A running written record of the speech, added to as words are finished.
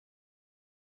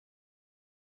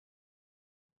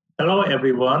Hello,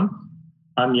 everyone.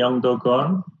 I'm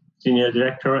YoungDo, Senior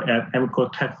Director at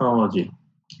Amkor Technology.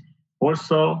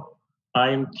 Also,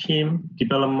 I'm Team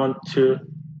Development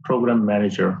Program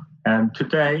Manager. And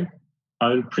today,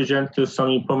 I'll present some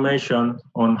information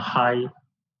on high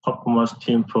performance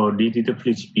team for leaded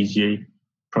FCBGA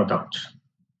product.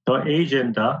 The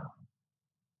agenda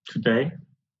today,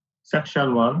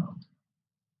 section 1,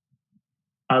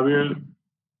 I will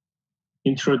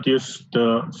introduce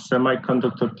the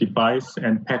semiconductor device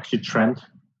and package trend.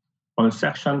 On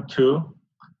section 2,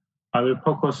 I will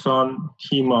focus on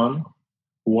team 1,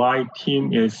 why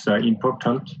team is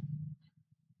important.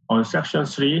 On section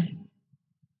 3,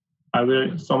 I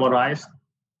will summarize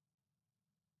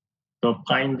the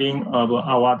finding of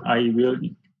what I will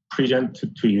present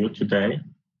to you today.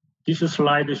 This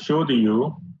slide showed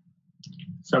you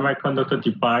semiconductor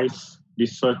device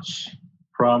research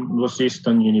from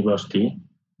Northeastern University,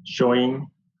 showing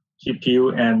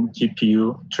GPU and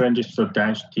GPU transistor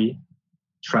density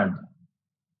trend.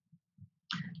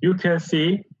 You can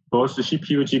see both the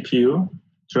CPU, GPU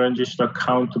transistor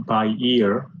count by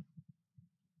year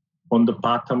on the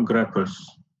bottom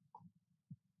graphs.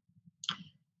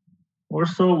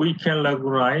 Also, we can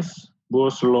recognize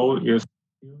both law is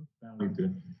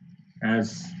valid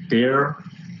as their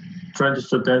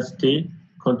transistor density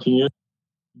continues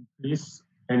to increase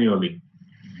annually.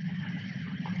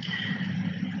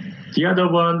 The other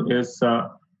one is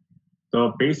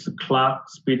the base clock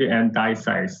speed and die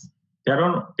size. They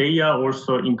are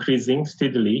also increasing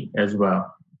steadily as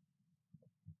well.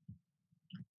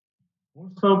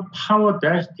 Also, power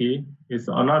density is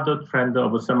another trend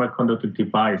of semiconductor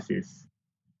devices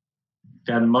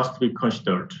that must be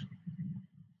considered.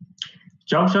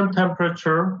 Junction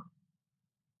temperature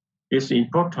is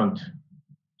important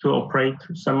to operate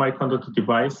semiconductor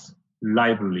device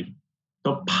reliably.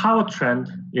 The power trend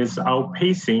is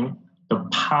outpacing the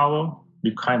power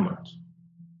requirement.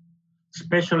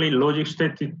 Especially logic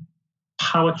static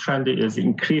power trend is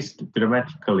increased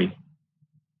dramatically.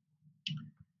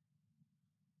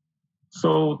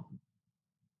 So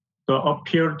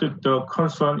the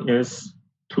concern is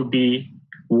to be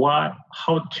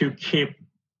how to keep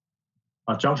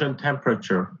a junction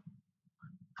temperature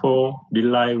for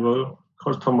reliable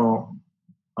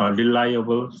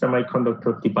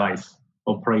semiconductor device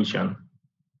operation.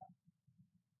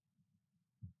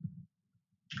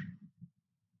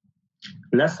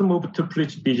 Let's move to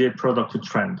FCBGA product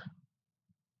trend.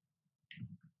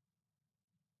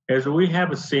 As we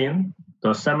have seen, the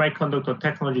semiconductor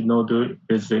technology node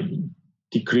is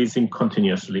decreasing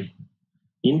continuously.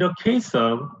 In the case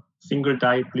of single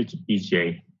die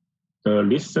FCBGA, the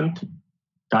recent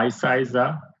die size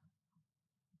are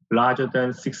larger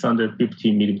than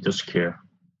 650 millimeter square.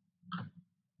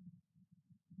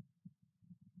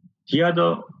 The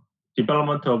other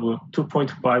development of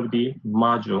 2.5D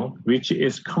module, which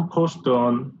is composed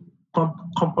of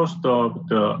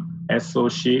the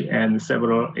SoC and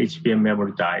several HBM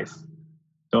memory dies.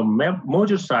 The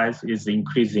module size is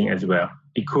increasing as well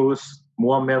because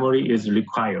more memory is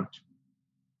required.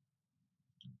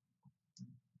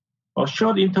 A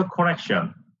short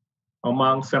interconnection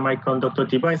among semiconductor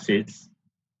devices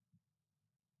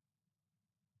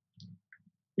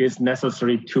is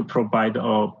necessary to provide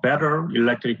a better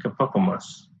electrical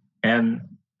performance, and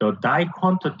the die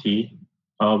quantity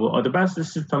of advanced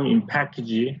system in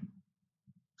package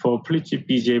for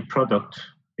FCBGA product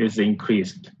is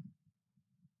increased.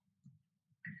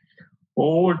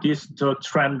 All this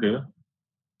trend,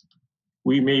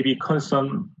 we may be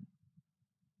concerned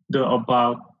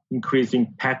about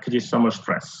increasing package summer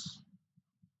stress.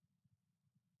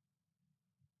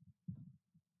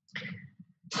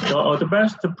 The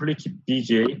advanced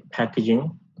FCBGA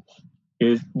packaging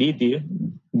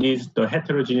needs the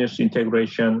heterogeneous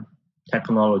integration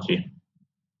technology.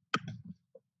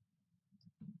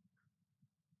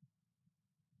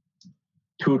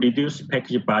 To reduce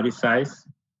package body size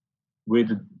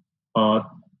with a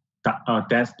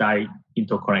dense die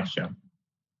interconnection.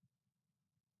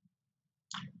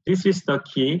 This is the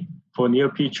key for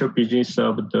near future business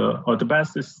of the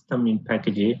advanced system in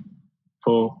package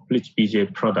for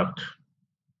FCBGA product.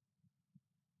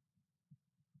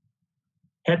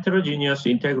 Heterogeneous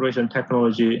integration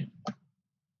technology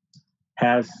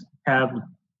have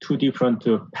two different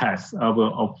paths of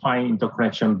a fine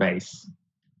interconnection base,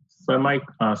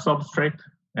 substrate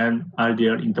and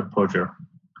ideal interposer.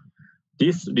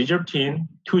 This results in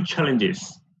two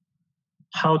challenges: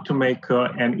 how to make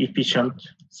an efficient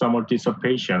thermal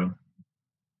dissipation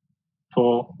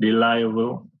for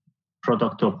reliable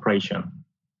product operation.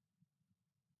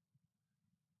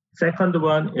 Second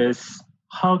one is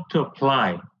how to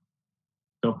apply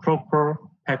the proper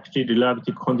package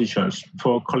reliability conditions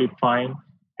for qualifying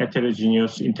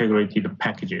heterogeneous integrated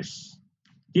packages.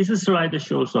 This slide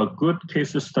shows a good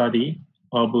case study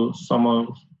of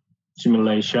thermal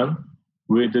simulation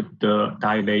with the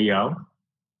die layout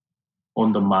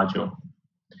on the module.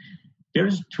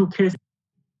 There's two cases.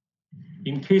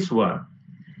 In case one,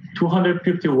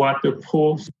 250 watt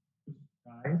full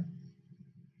die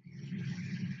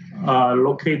are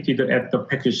located at the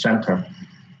package center.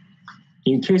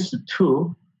 In case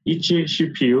two, each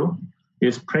CPU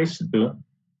is placed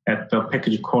at the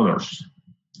package corners.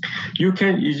 You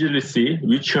can easily see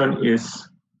which one is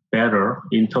better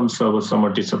in terms of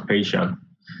thermal dissipation.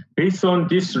 Based on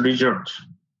this result,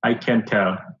 I can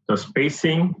tell the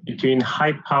spacing between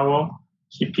high power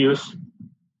CPUs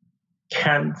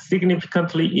can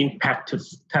significantly impact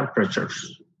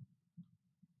temperatures.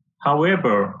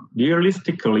 However,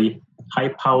 realistically, high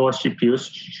power CPUs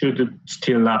should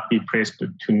still not be placed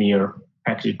too near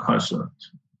package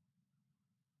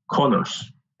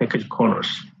corners, package corners.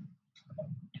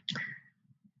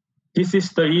 This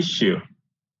is the issue,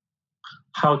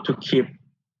 how to keep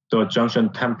the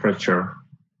junction temperature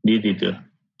needed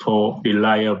for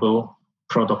reliable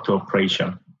product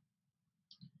operation.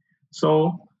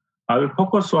 So I will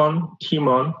focus on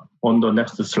TMON on the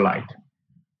next slide.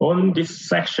 On this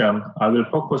section, I will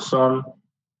focus on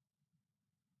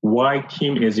why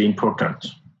TIM is important.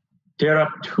 There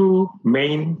are two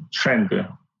main trends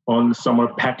on thermal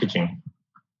packaging.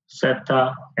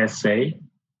 Theta SA,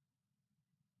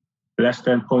 less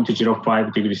than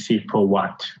 0.05 degrees C per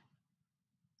watt.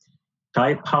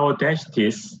 Die power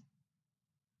densities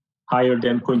higher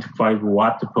than 0.5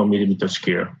 watt per millimeter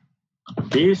square.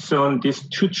 Based on these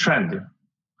two trends,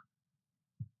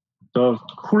 the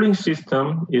cooling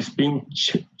system is being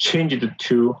changed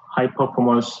to high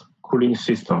performance cooling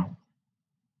system.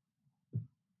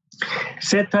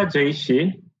 Theta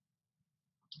JC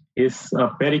is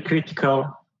a very critical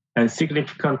and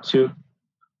significant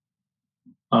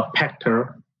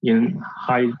factor in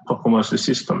high performance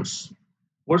systems.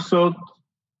 Also,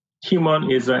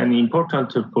 TMON is an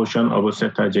important portion of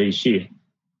Theta JC.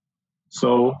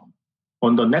 So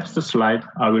on the next slide,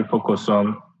 I will focus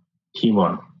on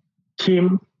TMON.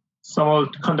 TIM thermal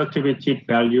conductivity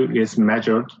value is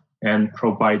measured and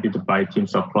provided by TIM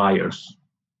suppliers.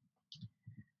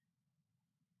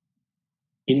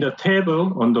 In the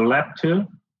table on the left,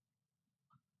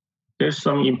 there's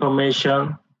some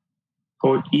information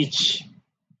for each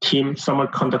TIM thermal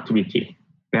conductivity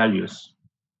values.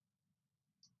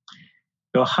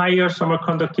 The higher thermal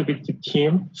conductivity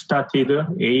TIM started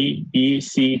A, B,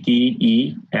 C, D,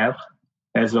 E, F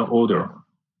as an order.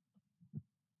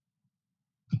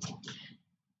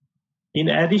 In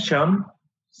addition,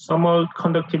 thermal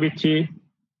conductivity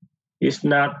is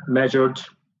not measured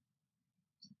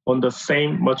on the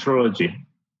same methodology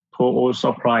for all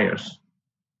suppliers.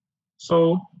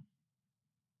 So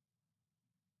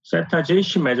Theta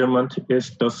JC measurement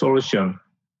is the solution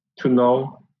to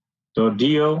know the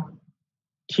real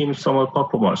TIM thermal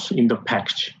performance in the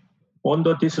package. On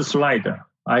this slide,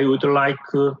 I would like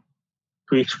to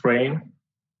explain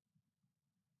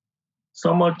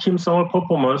TIM thermal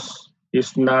performance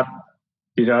is not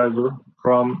derived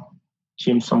from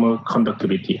TIM thermal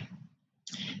conductivity.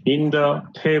 In the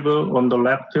table on the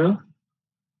left,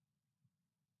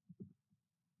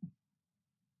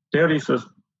 there is a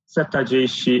Theta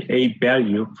JC A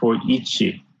value for each.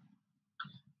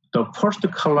 The first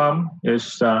column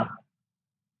is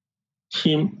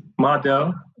TIM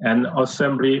model and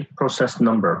assembly process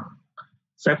number.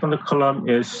 Second column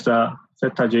is Theta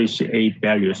JC A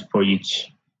values for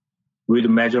each, with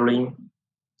measuring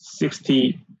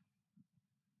 60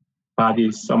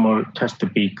 body thermal test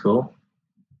vehicle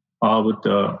of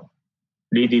the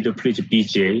leaded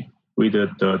FCBGA with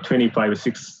the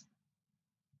 25.6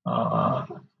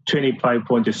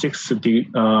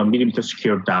 millimeter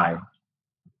square die.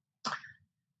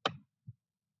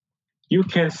 You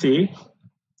can see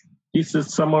this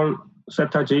is thermal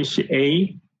Theta JC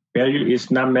A value is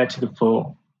not matched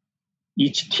for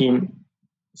each TIM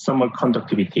thermal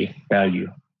conductivity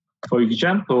value. For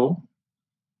example,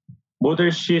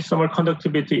 model C thermal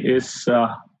conductivity is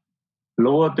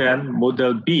lower than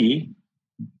model B,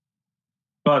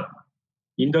 but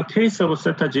in the case of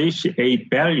Theta JC A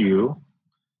value,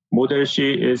 model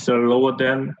C is lower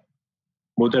than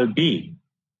model B.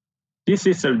 This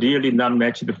is really not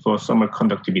matched for thermal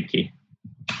conductivity.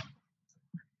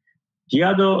 The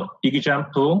other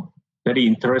example, very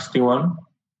interesting one,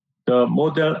 the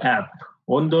model F.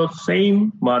 On the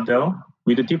same model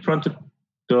with different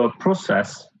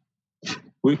process,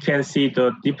 we can see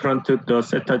the different Theta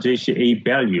JC A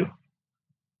value.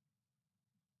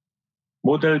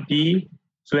 model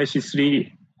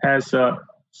D/3 has a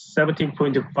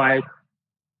 17.5.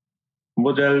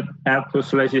 Model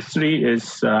F/3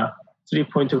 is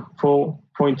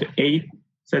 3.4.8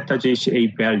 Theta JC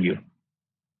value.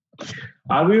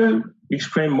 I will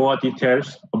explain more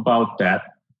details about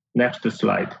that next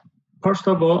slide. First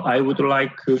of all, I would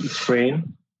like to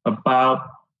explain about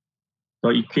the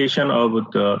equation of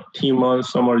the Timon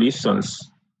thermal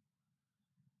resistance.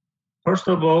 First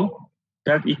of all,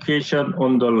 that equation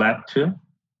on the left,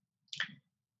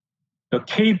 the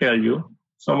K value,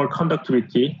 thermal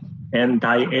conductivity, and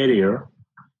die area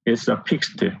is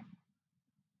fixed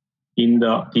in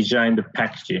the designed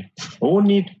package.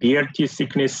 Only BLT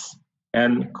thickness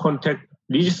and contact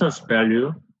resistance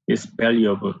value is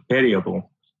variable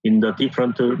in the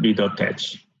different lead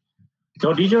attach.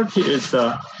 The result is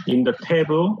in the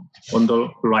table on the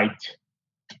right.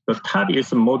 The top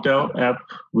is model F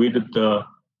with the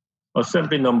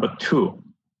assembly number 2.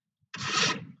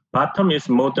 Bottom is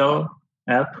model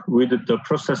F with the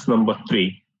process number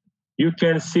 3. You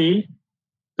can see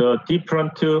the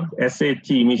different SAT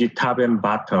image top and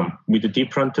bottom with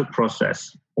different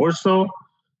process. Also,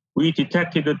 we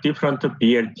detected different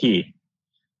BLT.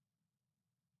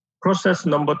 Process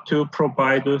number 2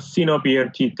 provides thinner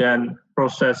BLT than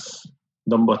process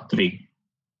number 3.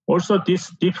 Also, this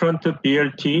different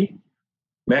BLT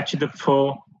matched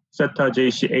for Theta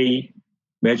JCA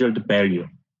measured value.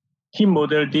 Team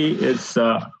model D is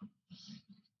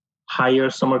higher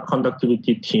thermal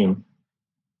conductivity team,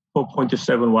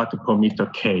 4.7 watt per meter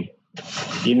K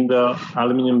in the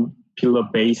aluminum pillar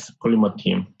base polymer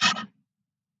team.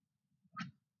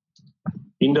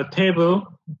 In the table,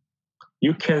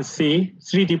 you can see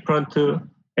 3 different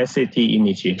SAT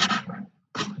images.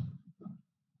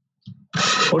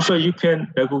 Also, you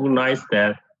can recognize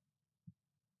that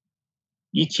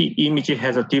each image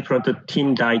has a different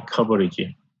team die coverage.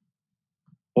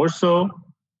 Also,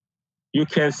 you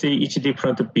can see each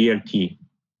different BLT.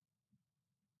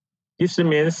 This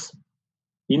means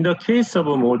in the case of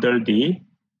model D,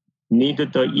 need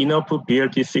the enough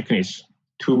BLT thickness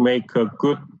to make a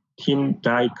good team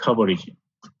die coverage.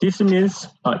 This means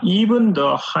even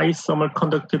the high thermal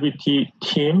conductivity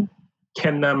team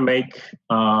cannot make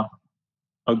a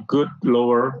good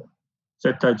lower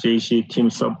Theta JC team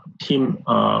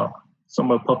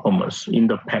thermal performance in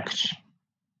the package.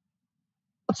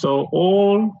 So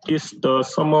all this the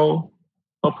thermal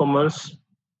performance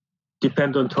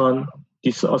dependent on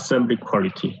this assembly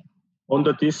quality.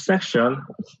 Under this section,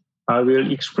 I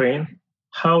will explain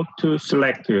how to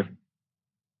select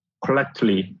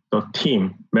correctly the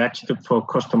team matched for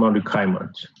customer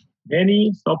requirements.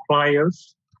 Many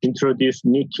suppliers introduce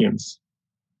new teams.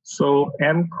 So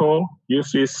Amkor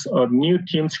uses a new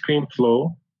team screen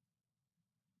flow.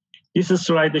 This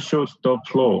slide shows the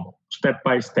flow step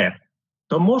by step.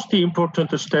 The most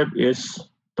important step is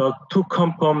to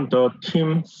confirm the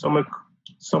team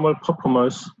thermal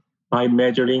performance by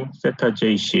measuring Theta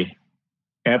JC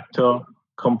after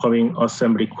confirming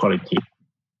assembly quality.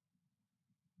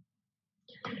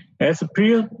 As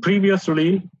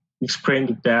previously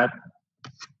explained that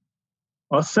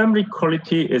assembly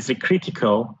quality is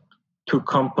critical to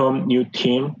confirm new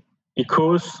team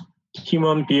because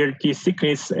Timon BLT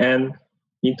thickness and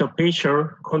interfacial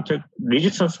contact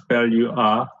resistance value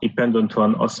are dependent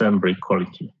on assembly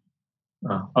quality.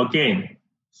 Again,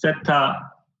 Theta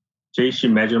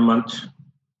JC measurement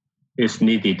is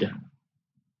needed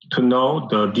to know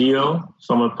the real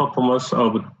thermal performance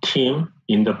of team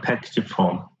in the package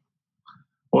form.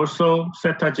 Also,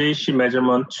 Theta JC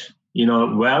measurement in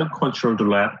a well-controlled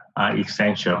lab are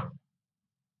essential.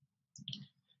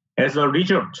 As a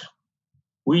result,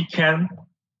 we can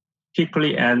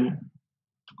quickly and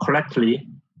correctly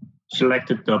select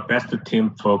the best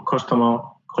team for customer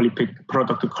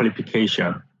product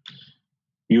qualification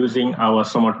using our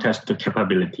thermal test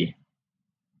capability.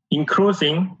 In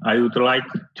closing, I would like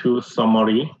to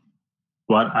summarize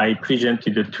what I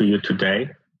presented to you today.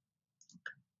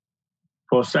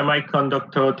 For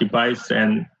semiconductor device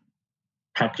and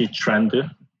package trend,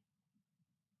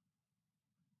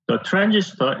 the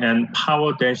transistor and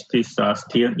power densities are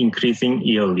still increasing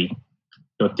yearly.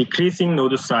 The decreasing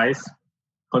node size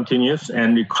continues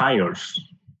and requires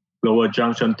lower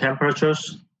junction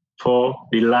temperatures for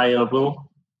reliable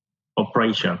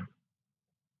operation.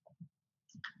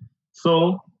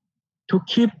 So to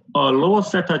keep a low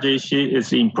Theta JC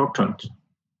is important.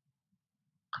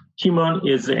 Timon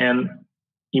is an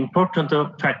important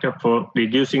factor for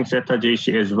reducing Theta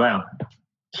JC as well.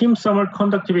 Team thermal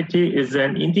conductivity is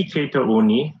an indicator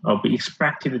only of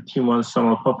expected Timon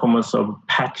thermal performance of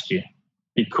package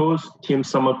because team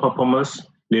thermal performance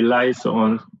relies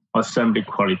on assembly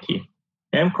quality.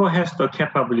 Amkor has the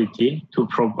capability to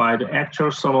provide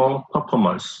actual thermal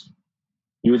performance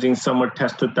using thermal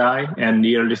test die and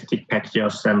realistic package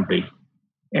assembly.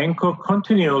 Amkor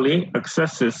continually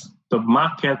accesses the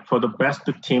market for the best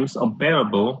teams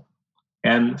available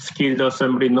and skilled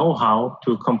assembly know-how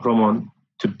to complement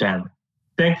to them.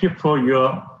 Thank you for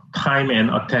your time and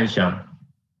attention.